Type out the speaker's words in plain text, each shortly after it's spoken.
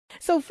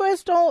So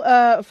first of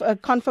all,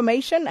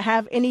 confirmation,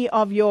 have any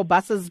of your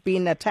buses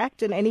been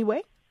attacked in any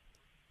way?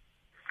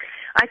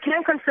 I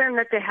can confirm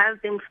that there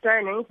have been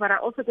stonings, but I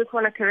also just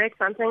want to correct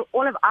something.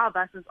 All of our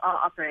buses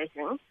are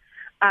operating.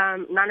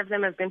 None of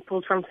them have been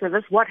pulled from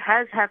service. What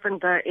has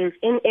happened, though, is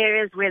in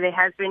areas where there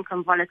has been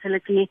some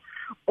volatility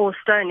or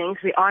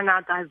stonings, we are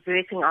now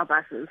diverting our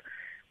buses,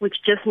 which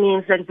just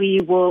means that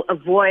we will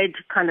avoid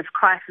kind of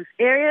crisis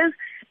areas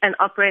and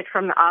operate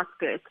from the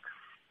outskirts.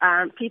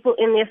 People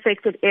in the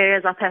affected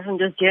areas, our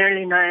passengers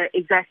generally know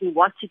exactly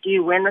what to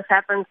do when this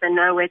happens. They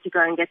know where to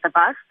go and get the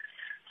bus.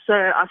 So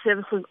our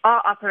services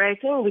are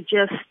operating. We're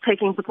just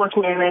taking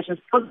precautionary measures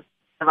for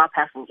our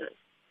passengers.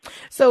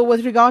 So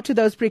with regard to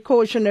those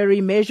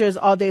precautionary measures,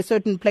 are there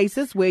certain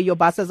places where your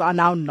buses are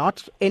now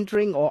not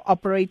entering or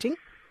operating?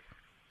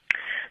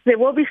 There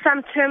will be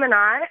some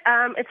termini.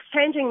 It's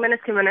changing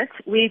minute to minute.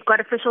 We've had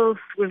officials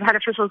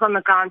on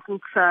the ground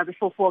since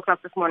before 4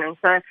 o'clock this morning.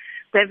 So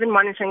they've been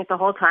monitoring it the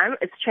whole time.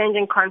 It's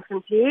changing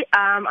constantly.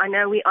 I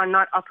know we are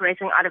not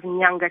operating out of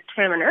Nyanga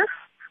terminus.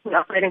 We're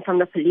operating from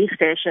the police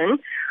station.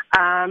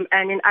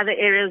 And in other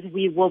areas,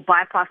 we will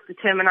bypass the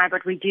termini,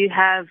 but we do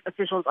have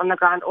officials on the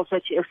ground also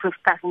to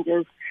assist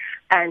passengers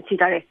and to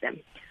direct them.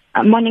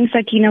 Morning,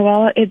 Sakina.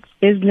 Well, it's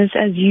business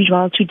as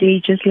usual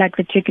today, just like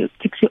the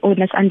taxi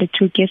owners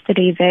undertook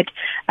yesterday, that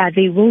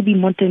they will be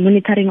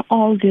monitoring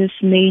all these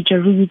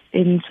major routes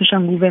in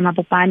Soshanguve and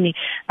Mabopane,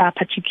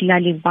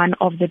 particularly one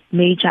of the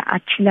major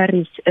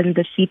arteries in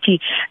the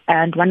city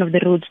and one of the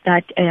roads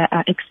that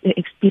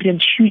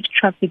experience huge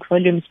traffic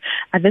volumes.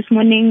 This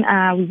morning,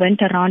 we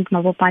went around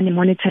Mabopane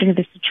monitoring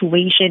the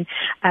situation.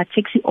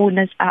 Taxi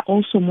owners are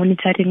also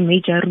monitoring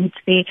major routes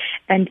there,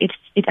 and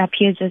it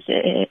appears as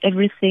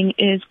everything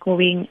is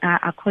going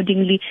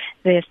accordingly.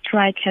 The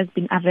strike has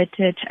been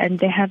averted and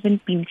there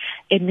haven't been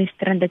any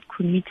stranded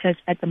commuters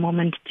at the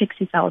moment.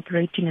 Taxis are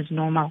operating as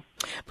normal.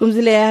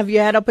 Phumzile, have you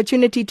had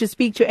opportunity to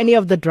speak to any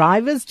of the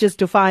drivers just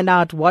to find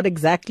out what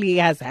exactly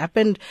has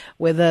happened,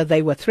 whether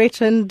they were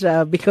threatened,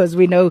 because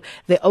we know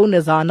the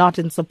owners are not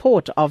in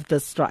support of the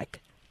strike?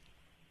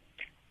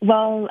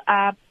 Well,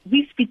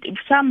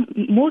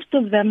 most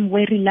of them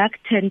were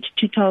reluctant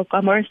to talk,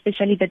 more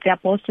especially that their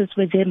bosses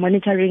were there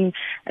monitoring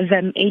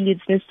them early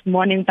this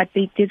morning, but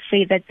they did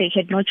say that they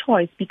had no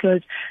choice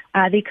because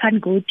they can't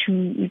go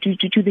to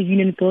the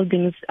union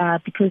buildings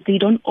because they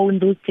don't own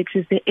those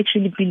taxis. They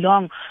actually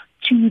belong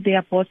to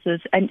their bosses.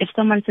 And if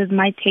someone says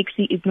my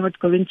taxi is not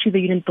going to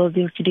the union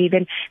buildings today,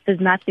 then there's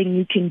nothing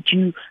you can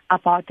do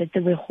about it.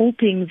 They were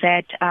hoping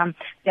that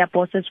their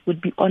bosses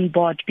would be on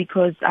board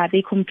because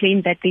they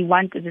complained that they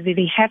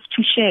have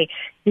to share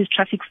these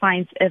traffic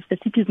fines. If the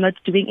city is not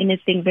doing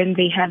anything, then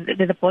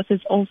the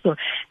bosses also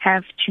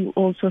have to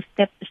also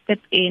step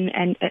in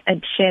and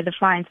share the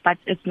fines, but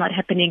it's not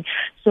happening.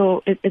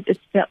 So it's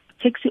the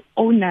taxi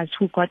owners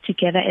who got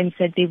together and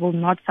said they will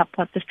not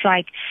support the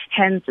strike.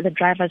 Hence, the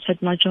drivers had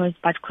no choice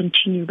but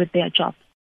continue with their job.